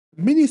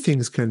Many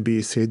things can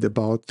be said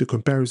about the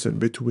comparison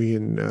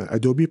between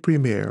Adobe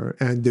Premiere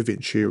and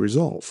DaVinci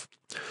Resolve.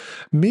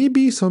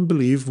 Maybe some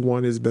believe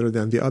one is better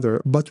than the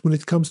other, but when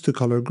it comes to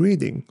color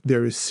grading,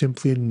 there is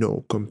simply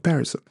no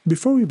comparison.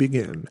 Before we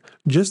begin,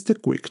 just a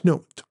quick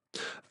note.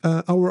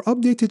 Our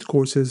updated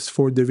courses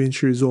for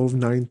DaVinci Resolve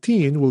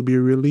 19 will be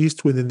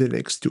released within the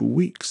next 2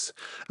 weeks.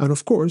 And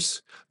of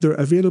course, they're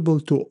available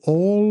to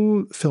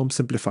all Film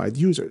Simplified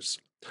users.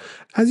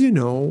 As you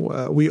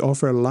know, we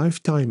offer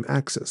lifetime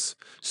access,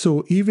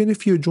 so even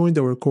if you joined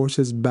our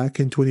courses back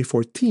in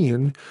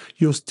 2014,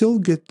 you'll still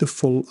get the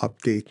full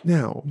update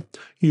now.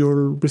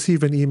 You'll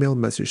receive an email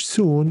message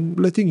soon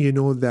letting you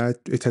know that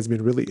it has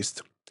been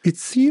released. It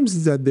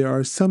seems that there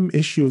are some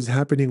issues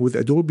happening with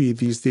Adobe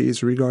these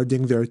days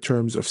regarding their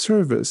terms of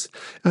service,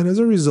 and as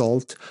a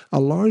result, a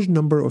large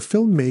number of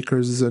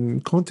filmmakers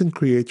and content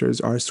creators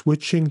are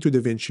switching to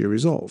DaVinci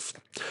Resolve.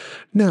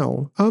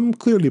 Now, I'm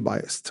clearly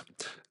biased,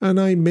 and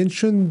I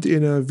mentioned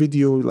in a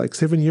video like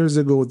 7 years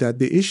ago that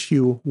the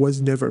issue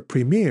was never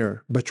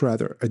Premiere, but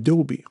rather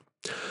Adobe.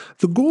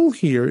 The goal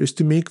here is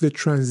to make the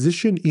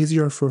transition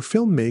easier for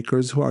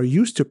filmmakers who are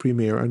used to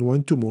Premiere and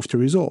want to move to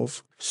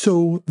Resolve.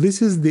 So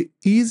this is the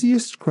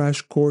easiest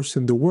crash course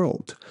in the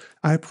world.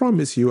 I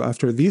promise you,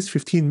 after these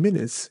 15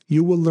 minutes,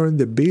 you will learn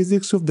the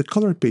basics of the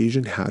color page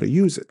and how to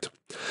use it.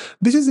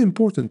 This is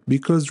important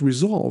because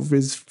Resolve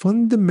is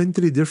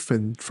fundamentally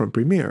different from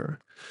Premiere.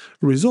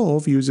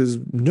 Resolve uses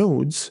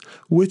nodes,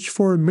 which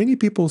for many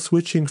people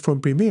switching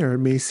from Premiere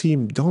may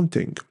seem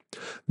daunting.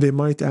 They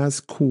might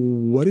ask,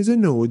 what is a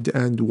node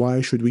and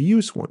why should we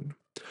use one?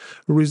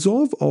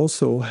 Resolve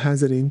also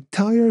has an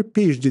entire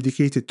page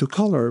dedicated to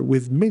color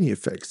with many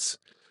effects.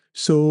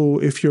 So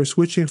if you're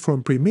switching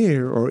from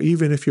Premiere, or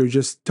even if you're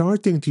just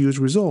starting to use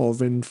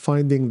Resolve and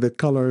finding the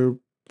color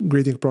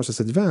grading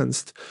process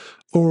advanced,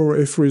 or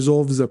if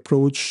Resolve's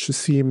approach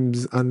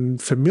seems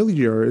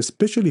unfamiliar,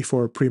 especially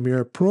for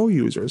Premiere Pro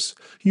users,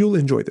 you'll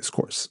enjoy this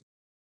course.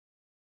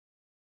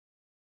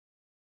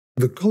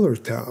 The Color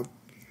tab.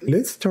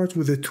 Let's start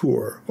with a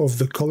tour of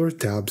the Color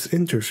tab's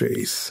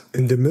interface.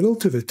 In the middle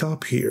to the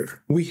top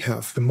here, we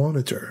have the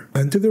monitor.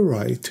 And to the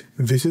right,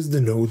 this is the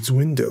nodes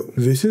window.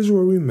 This is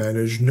where we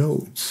manage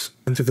nodes.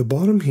 And to the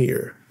bottom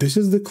here, this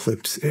is the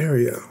clips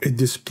area. It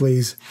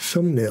displays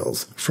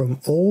thumbnails from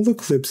all the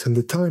clips in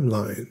the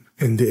timeline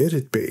in the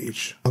edit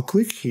page. I'll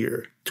click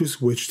here to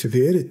switch to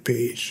the edit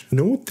page.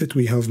 Note that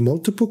we have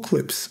multiple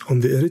clips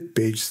on the edit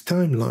page's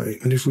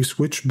timeline, and if we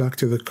switch back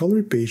to the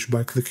color page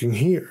by clicking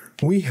here,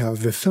 we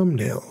have the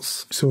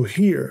thumbnails. So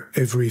here,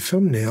 every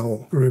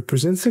thumbnail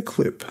represents a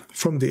clip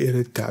from the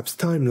edit tab's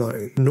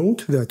timeline.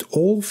 Note that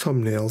all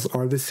thumbnails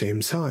are the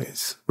same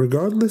size,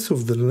 regardless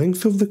of the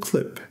length of the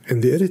clip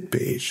in the edit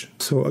page.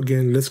 So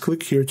again, let's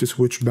click here to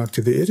switch back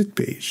to the edit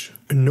page.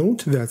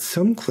 Note that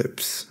some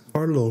clips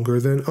are longer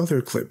than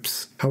other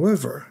clips.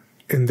 However,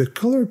 in the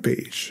color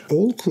page,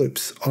 all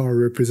clips are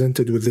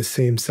represented with the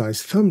same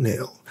size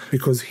thumbnail,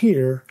 because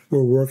here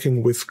we're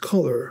working with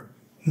color,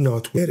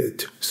 not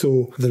edit.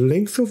 So the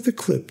length of the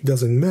clip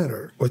doesn't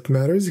matter. What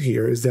matters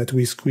here is that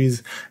we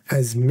squeeze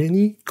as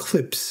many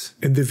clips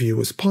in the view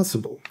as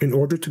possible in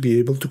order to be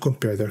able to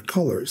compare their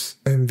colors.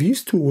 And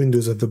these two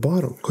windows at the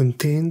bottom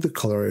contain the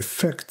color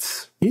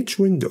effects. Each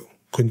window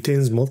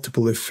contains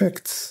multiple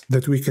effects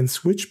that we can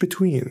switch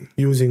between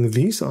using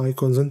these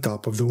icons on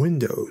top of the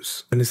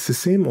windows. And it's the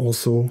same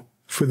also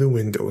for the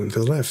window on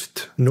the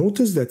left.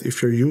 Notice that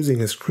if you're using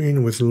a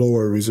screen with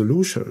lower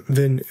resolution,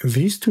 then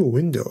these two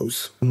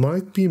windows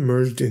might be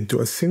merged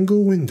into a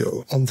single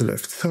window on the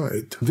left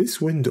side.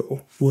 This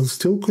window will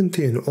still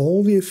contain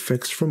all the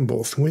effects from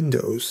both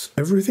windows.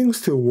 Everything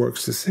still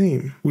works the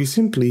same. We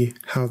simply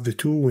have the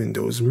two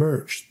windows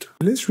merged.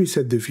 Let's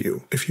reset the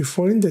view. If you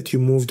find that you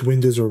moved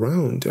windows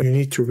around and you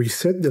need to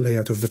reset the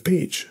layout of the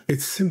page,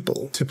 it's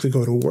simple. Simply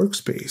go to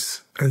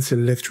Workspace and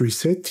select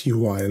Reset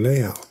UI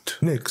Layout.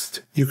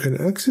 Next, you can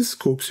access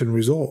scopes in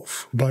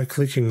Resolve by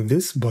clicking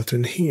this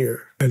button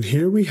here. And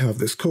here we have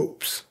the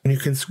scopes. And you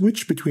can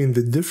switch between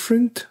the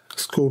different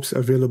scopes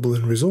available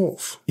in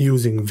Resolve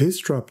using this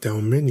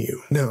drop-down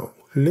menu. Now,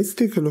 let's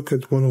take a look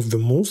at one of the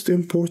most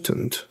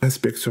important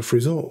aspects of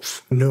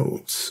Resolve,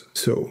 nodes.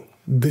 So,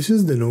 this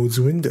is the nodes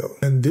window,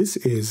 and this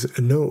is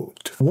a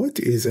node. What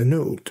is a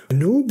node? A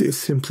node is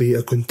simply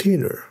a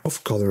container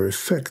of color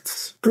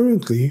effects.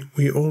 Currently,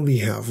 we only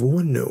have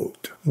one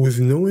node, with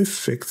no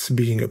effects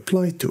being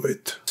applied to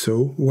it.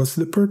 So, what's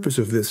the purpose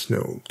of this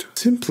node?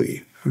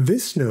 Simply,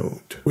 this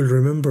node will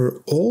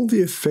remember all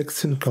the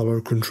effects and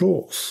color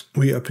controls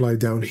we apply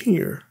down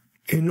here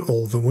in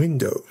all the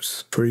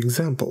windows. For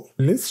example,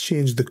 let's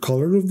change the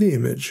color of the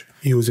image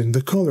using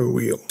the color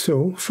wheel.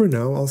 So for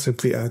now, I'll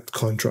simply add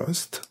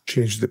contrast,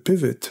 change the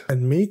pivot,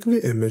 and make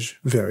the image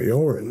very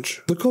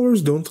orange. The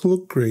colors don't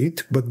look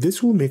great, but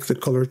this will make the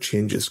color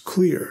changes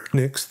clear.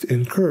 Next,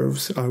 in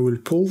curves, I will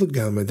pull the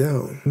gamma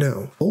down.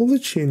 Now, all the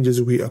changes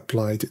we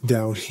applied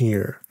down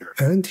here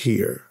and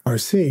here are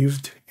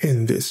saved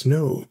in this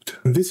node.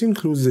 This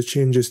includes the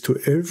changes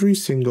to every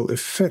single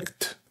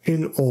effect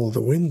in all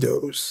the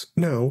windows.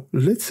 Now,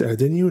 let's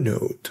add a new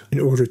node. In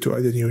order to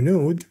add a new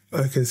node,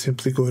 I can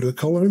simply go to the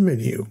Color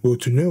menu, go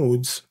to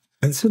Nodes,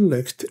 and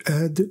select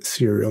Add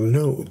Serial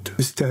Node.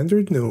 The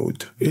standard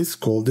node is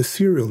called the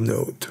serial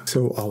node,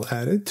 so I'll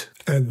add it,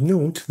 and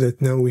note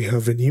that now we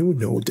have a new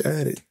node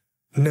added.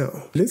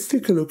 Now, let's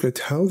take a look at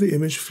how the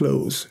image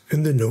flows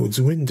in the Nodes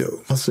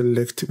window. I'll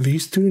select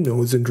these two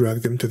nodes and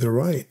drag them to the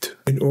right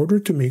in order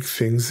to make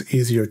things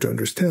easier to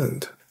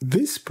understand.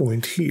 This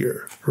point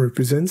here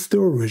represents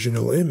the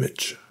original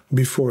image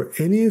before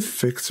any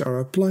effects are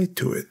applied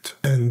to it,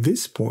 and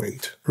this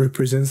point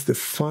represents the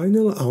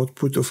final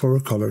output of our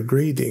color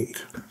grading.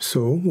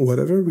 So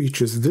whatever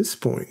reaches this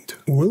point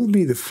will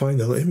be the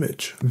final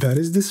image that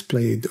is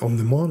displayed on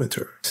the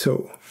monitor.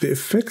 So the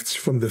effects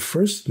from the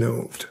first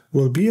node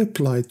will be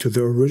applied to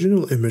the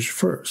original image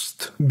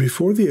first,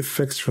 before the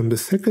effects from the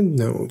second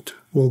node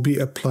will be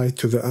applied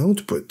to the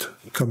output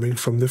coming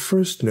from the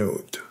first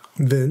node.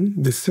 Then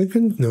the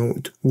second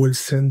node will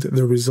send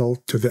the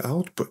result to the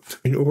output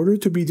in order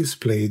to be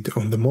displayed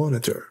on the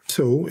monitor.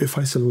 So if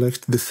I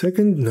select the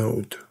second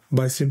node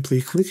by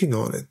simply clicking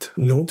on it,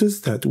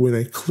 notice that when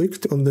I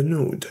clicked on the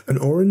node, an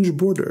orange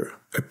border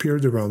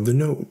appeared around the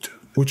node,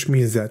 which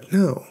means that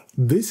now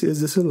this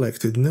is the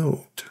selected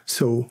node.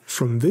 So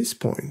from this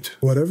point,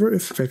 whatever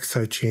effects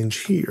I change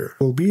here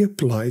will be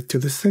applied to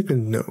the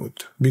second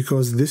node,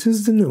 because this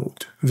is the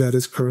node that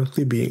is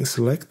currently being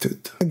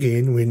selected.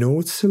 Again, we know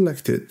it's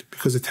selected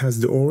because it has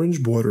the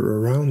orange border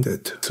around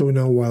it. So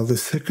now while the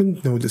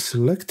second node is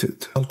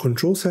selected, I'll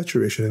control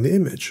saturation in the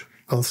image.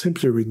 I'll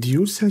simply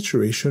reduce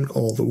saturation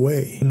all the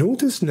way.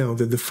 Notice now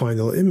that the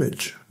final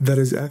image that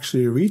is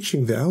actually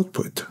reaching the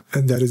output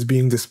and that is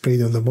being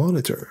displayed on the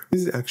monitor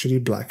is actually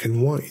black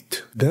and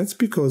white. That's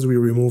because we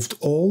removed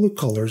all the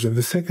colors in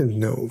the second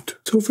node.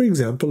 So for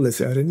example, let's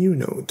add a new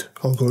node.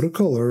 I'll go to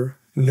Color,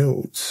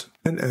 Nodes,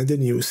 and add a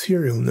new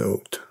serial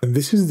node. And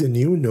this is the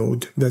new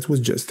node that was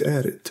just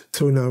added.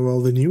 So now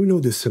while the new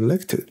node is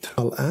selected,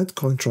 I'll add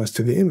contrast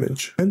to the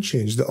image and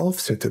change the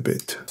offset a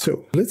bit.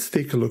 So let's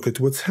take a look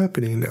at what's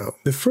happening now.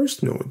 The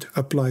first node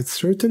applied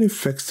certain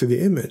effects to the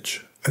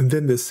image, and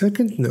then the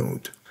second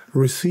node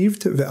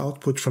received the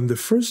output from the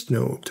first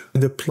node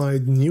and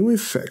applied new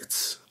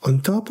effects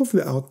on top of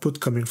the output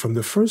coming from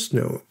the first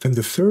node. And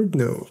the third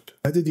node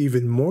added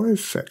even more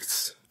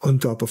effects on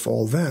top of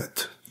all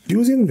that.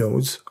 Using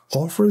nodes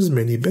offers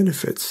many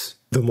benefits.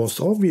 The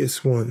most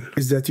obvious one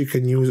is that you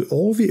can use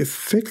all the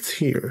effects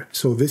here,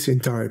 so this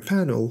entire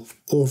panel,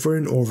 over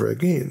and over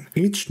again.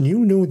 Each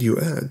new node you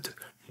add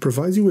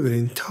provides you with an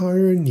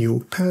entire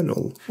new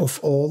panel of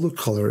all the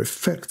color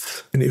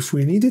effects. And if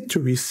we needed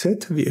to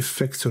reset the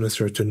effects on a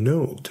certain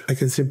node, I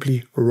can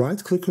simply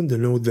right-click on the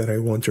node that I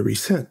want to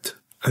reset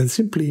and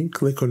simply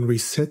click on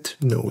Reset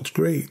Node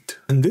Grade.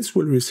 And this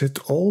will reset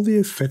all the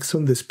effects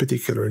on this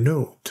particular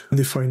node. And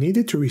if I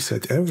needed to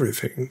reset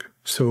everything,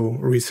 so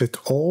reset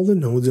all the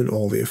nodes and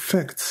all the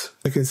effects,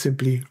 I can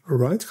simply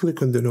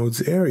right-click on the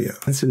nodes area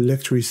and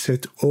select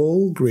Reset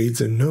All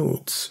Grades and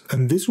Nodes.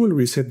 And this will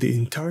reset the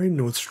entire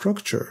node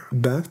structure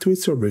back to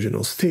its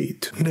original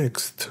state.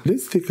 Next,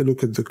 let's take a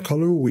look at the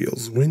Color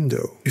Wheels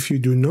window. If you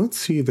do not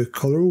see the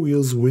Color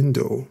Wheels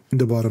window in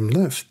the bottom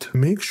left,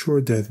 make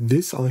sure that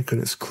this icon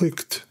is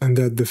clicked and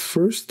that the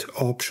first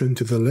option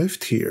to the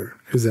left here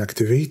is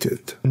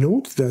activated.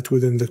 Note that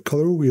within the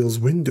Color Wheels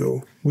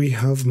window, we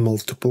have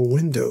multiple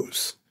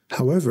windows.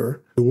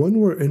 However, the one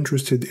we're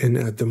interested in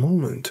at the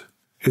moment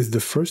is the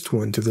first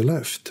one to the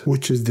left,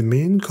 which is the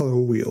main Color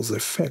Wheels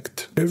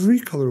effect. Every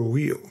color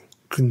wheel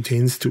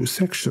contains two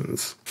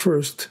sections.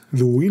 First,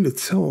 the wheel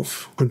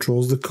itself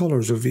controls the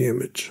colors of the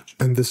image,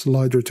 and the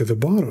slider to the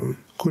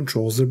bottom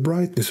controls the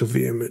brightness of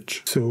the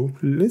image. So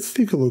let's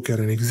take a look at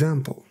an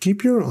example.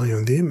 Keep your eye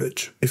on the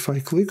image. If I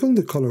click on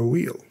the color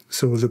wheel,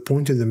 so the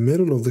point in the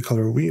middle of the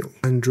color wheel,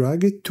 and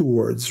drag it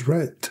towards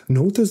red,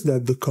 notice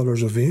that the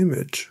colors of the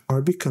image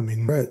are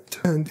becoming red.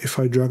 And if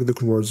I drag it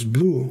towards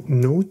blue,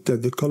 note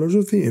that the colors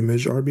of the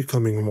image are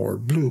becoming more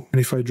blue. And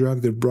if I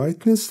drag the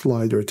brightness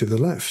slider to the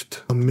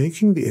left, I'm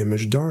making the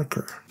image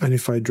darker. And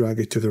if I drag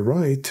it to the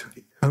right,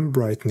 I'm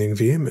brightening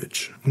the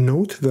image.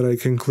 Note that I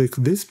can click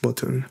this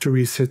button to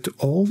reset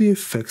all the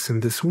effects in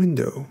this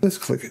window. Let's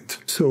click it.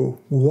 So,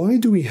 why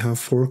do we have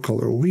 4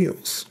 color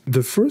wheels?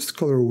 The first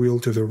color wheel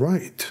to the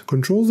right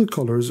controls the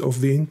colors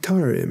of the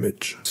entire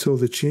image. So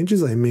the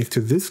changes I make to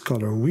this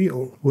color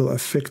wheel will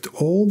affect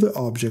all the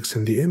objects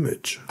in the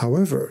image.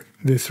 However,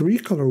 the 3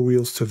 color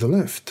wheels to the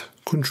left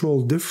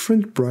control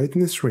different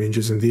brightness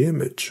ranges in the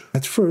image.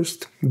 At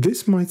first,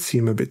 this might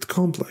seem a bit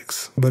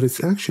complex, but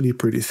it's actually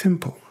pretty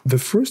simple. The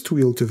first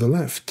wheel to the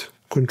left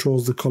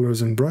controls the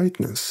colors and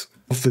brightness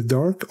of the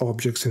dark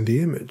objects in the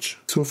image.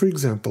 So for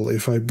example,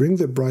 if I bring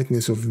the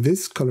brightness of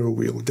this color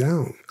wheel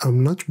down,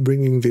 I'm not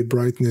bringing the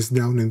brightness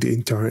down in the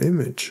entire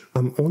image.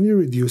 I'm only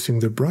reducing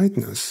the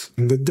brightness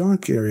in the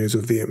dark areas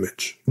of the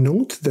image.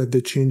 Note that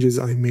the changes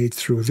I made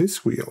through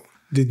this wheel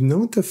did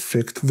not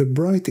affect the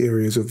bright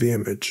areas of the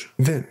image.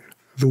 Then,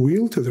 the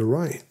wheel to the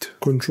right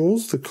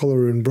controls the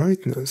color and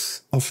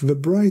brightness of the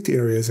bright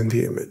areas in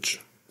the image.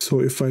 So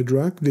if I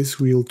drag this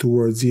wheel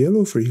towards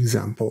yellow, for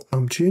example,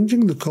 I'm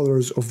changing the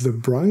colors of the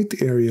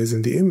bright areas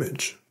in the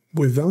image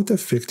without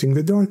affecting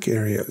the dark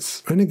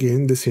areas. And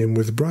again, the same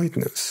with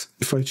brightness.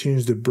 If I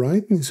change the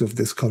brightness of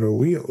this color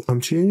wheel,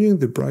 I'm changing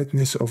the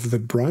brightness of the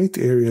bright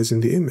areas in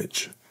the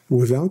image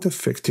without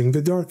affecting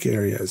the dark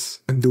areas.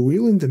 And the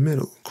wheel in the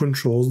middle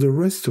controls the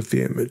rest of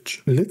the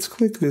image. Let's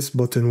click this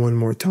button one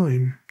more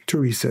time to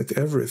reset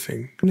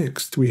everything.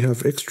 Next, we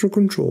have extra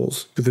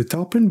controls to the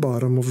top and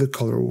bottom of the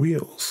color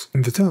wheels.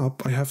 In the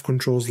top, I have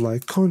controls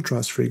like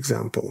contrast, for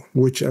example,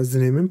 which, as the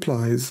name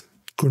implies,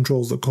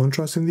 controls the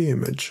contrast in the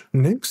image.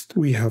 Next,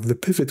 we have the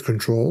pivot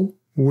control,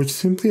 which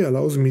simply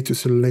allows me to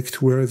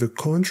select where the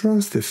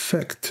contrast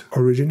effect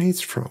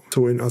originates from.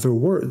 So in other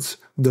words,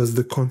 does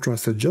the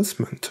contrast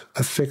adjustment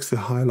affect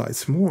the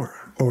highlights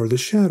more or the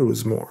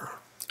shadows more?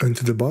 And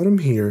to the bottom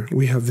here,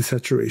 we have the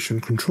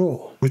saturation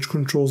control, which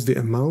controls the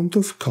amount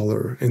of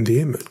color in the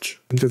image.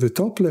 And to the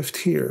top left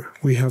here,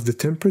 we have the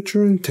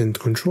temperature and tint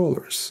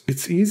controllers.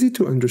 It's easy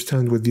to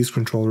understand what these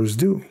controllers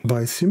do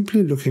by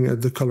simply looking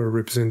at the color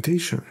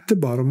representation at the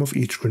bottom of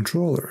each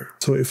controller.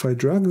 So if I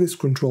drag this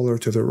controller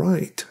to the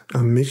right,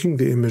 I'm making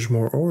the image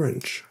more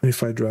orange. And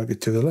if I drag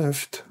it to the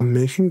left, I'm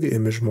making the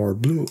image more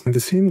blue. And the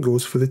same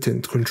goes for the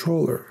tint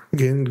controller.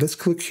 Again, let's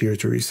click here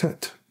to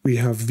reset. We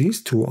have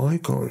these two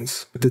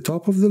icons at the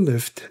top of the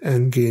lift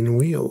and gain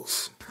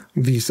wheels.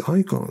 These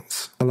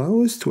icons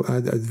allow us to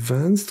add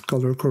advanced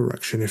color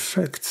correction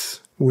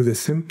effects with a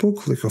simple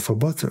click of a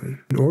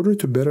button. In order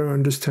to better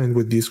understand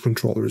what these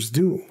controllers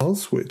do, I'll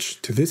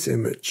switch to this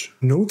image.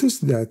 Notice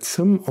that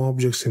some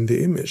objects in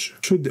the image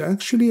should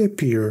actually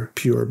appear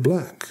pure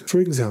black.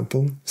 For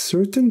example,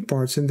 certain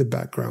parts in the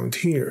background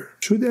here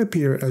should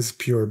appear as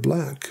pure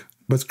black,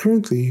 but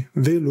currently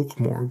they look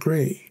more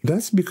gray.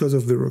 That's because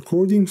of the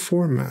recording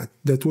format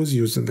that was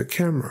used in the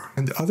camera.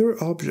 And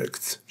other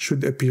objects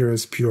should appear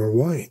as pure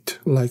white,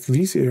 like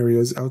these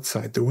areas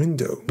outside the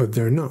window, but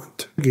they're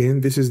not.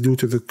 Again, this is due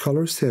to the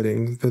color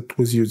setting that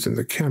was used in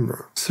the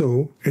camera.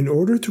 So, in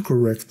order to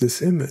correct this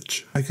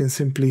image, I can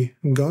simply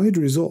guide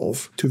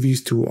Resolve to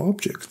these two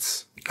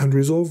objects, and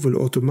Resolve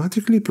will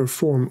automatically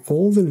perform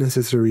all the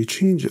necessary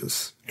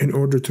changes in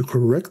order to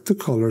correct the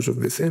colors of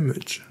this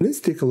image.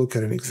 Let's take a look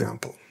at an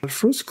example. I'll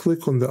first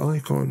click on the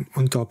icon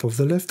on top of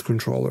the left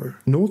controller.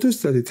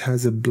 Notice that it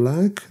has a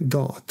black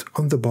dot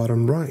on the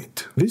bottom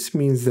right. This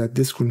means that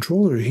this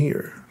controller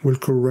here will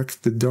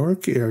correct the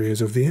dark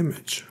areas of the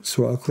image.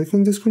 So I'll click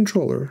on this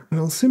controller and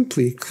I'll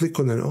simply click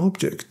on an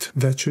object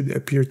that should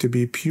appear to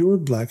be pure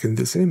black in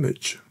this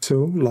image.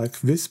 So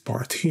like this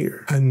part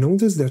here. And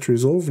notice that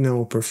Resolve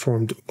now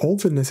performed all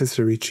the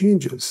necessary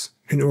changes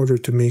in order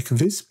to make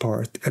this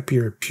part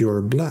appear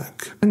pure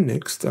black. And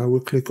next, I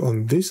will click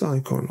on this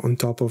icon on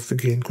top of the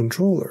gain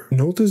controller.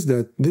 Notice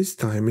that this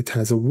time it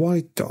has a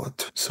white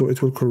dot, so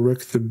it will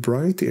correct the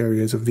bright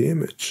areas of the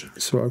image.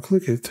 So I'll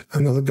click it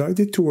and I'll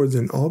guide it towards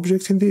an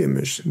object in the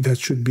image that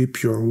should be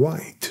pure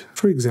white.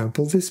 For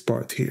example, this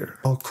part here.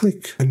 I'll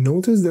click and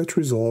notice that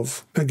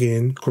Resolve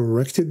again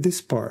corrected this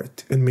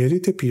part and made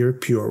it appear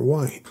pure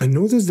white. And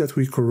notice that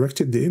we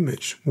corrected the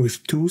image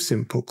with two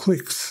simple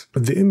clicks,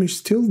 but the image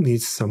still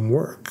needs some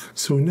work.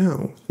 So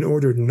now, in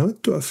order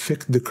not to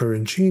affect the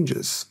current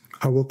changes,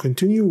 I will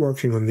continue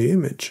working on the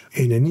image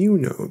in a new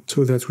node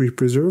so that we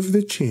preserve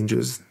the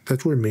changes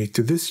that were made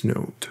to this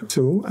node.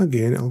 So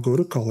again, I'll go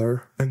to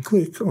Color and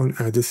click on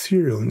Add a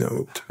Serial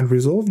Node. And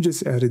Resolve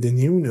just added a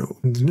new node.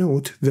 And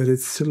note that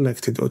it's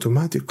selected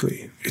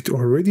automatically. It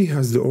already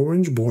has the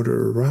orange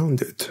border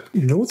around it.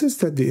 Notice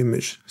that the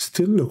image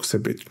still looks a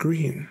bit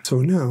green.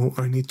 So now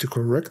I need to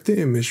correct the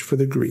image for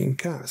the green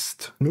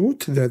cast.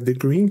 Note that the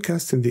green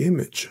cast in the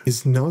image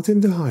is not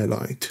in the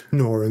highlight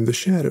nor in the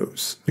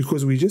shadows,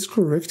 because we just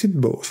corrected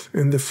both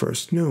in the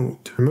first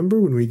node. Remember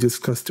when we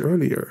discussed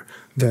earlier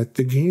that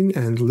the gain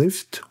and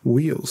lift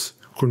wheels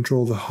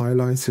control the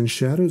highlights and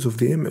shadows of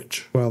the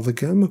image, while the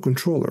gamma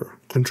controller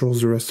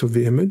controls the rest of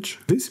the image?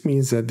 This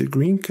means that the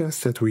green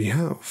cast that we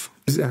have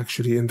is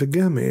actually in the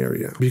gamma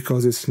area,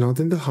 because it's not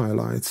in the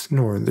highlights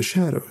nor in the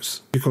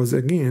shadows, because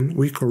again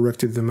we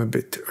corrected them a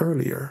bit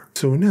earlier.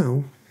 So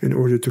now, in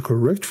order to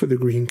correct for the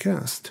green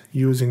cast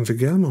using the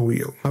gamma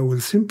wheel, I will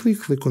simply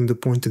click on the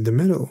point in the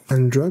middle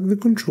and drag the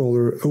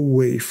controller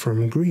away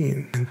from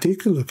green and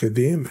take a look at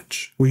the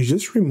image. We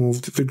just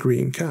removed the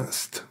green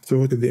cast. So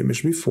look at the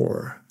image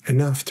before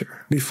and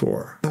after,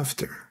 before,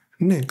 after.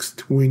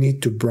 Next, we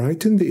need to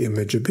brighten the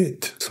image a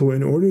bit. So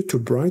in order to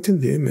brighten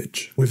the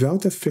image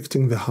without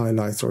affecting the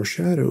highlights or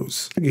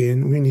shadows,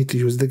 again, we need to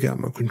use the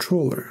gamma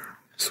controller.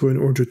 So in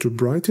order to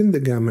brighten the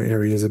gamma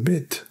areas a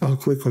bit, I'll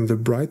click on the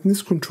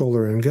brightness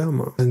controller in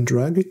gamma and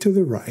drag it to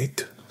the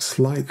right,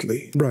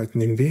 slightly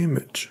brightening the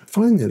image.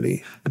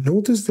 Finally,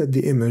 notice that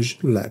the image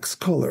lacks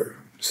color.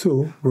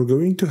 So we're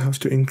going to have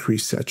to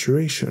increase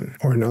saturation,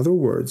 or in other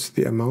words,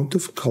 the amount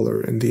of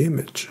color in the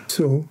image.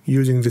 So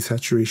using the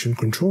saturation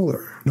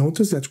controller,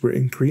 notice that we're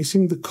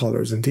increasing the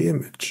colors in the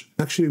image.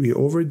 Actually, we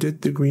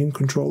overdid the green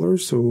controller,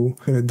 so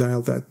I'm going to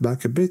dial that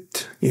back a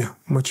bit. Yeah,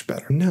 much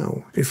better.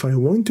 Now, if I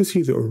want to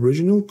see the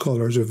original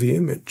colors of the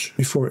image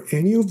before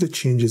any of the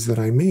changes that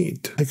I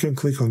made, I can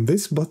click on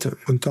this button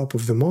on top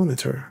of the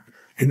monitor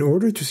in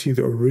order to see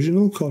the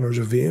original colors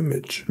of the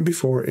image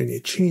before any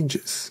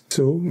changes.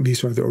 So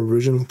these are the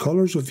original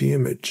colors of the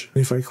image.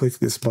 If I click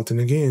this button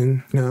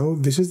again, now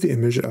this is the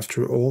image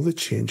after all the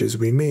changes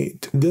we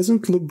made. It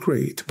doesn't look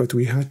great, but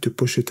we had to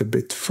push it a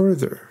bit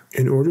further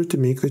in order to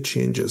make the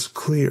changes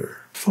clear.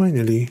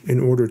 Finally, in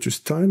order to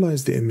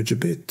stylize the image a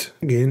bit,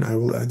 again I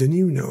will add a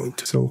new node.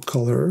 So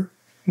color,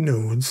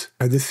 nodes,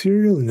 add a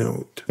serial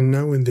node. And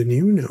now in the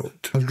new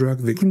node, I'll drag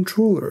the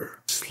controller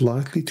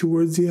slightly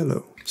towards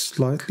yellow,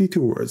 slightly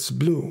towards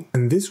blue,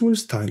 and this will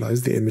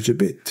stylize the image a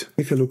bit.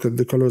 Take a look at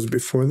the colors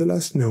before the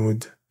last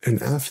node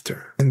and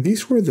after. And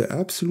these were the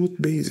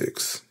absolute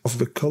basics of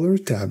the color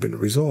tab in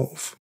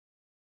Resolve.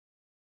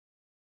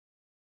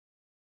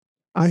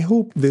 I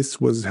hope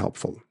this was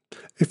helpful.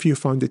 If you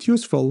found it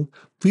useful,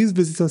 please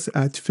visit us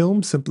at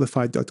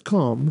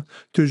filmsimplified.com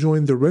to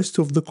join the rest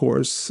of the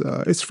course.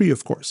 It's free,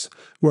 of course,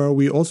 where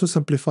we also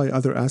simplify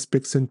other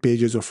aspects and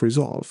pages of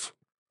Resolve.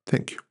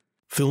 Thank you.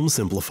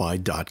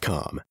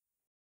 filmsimplified.com.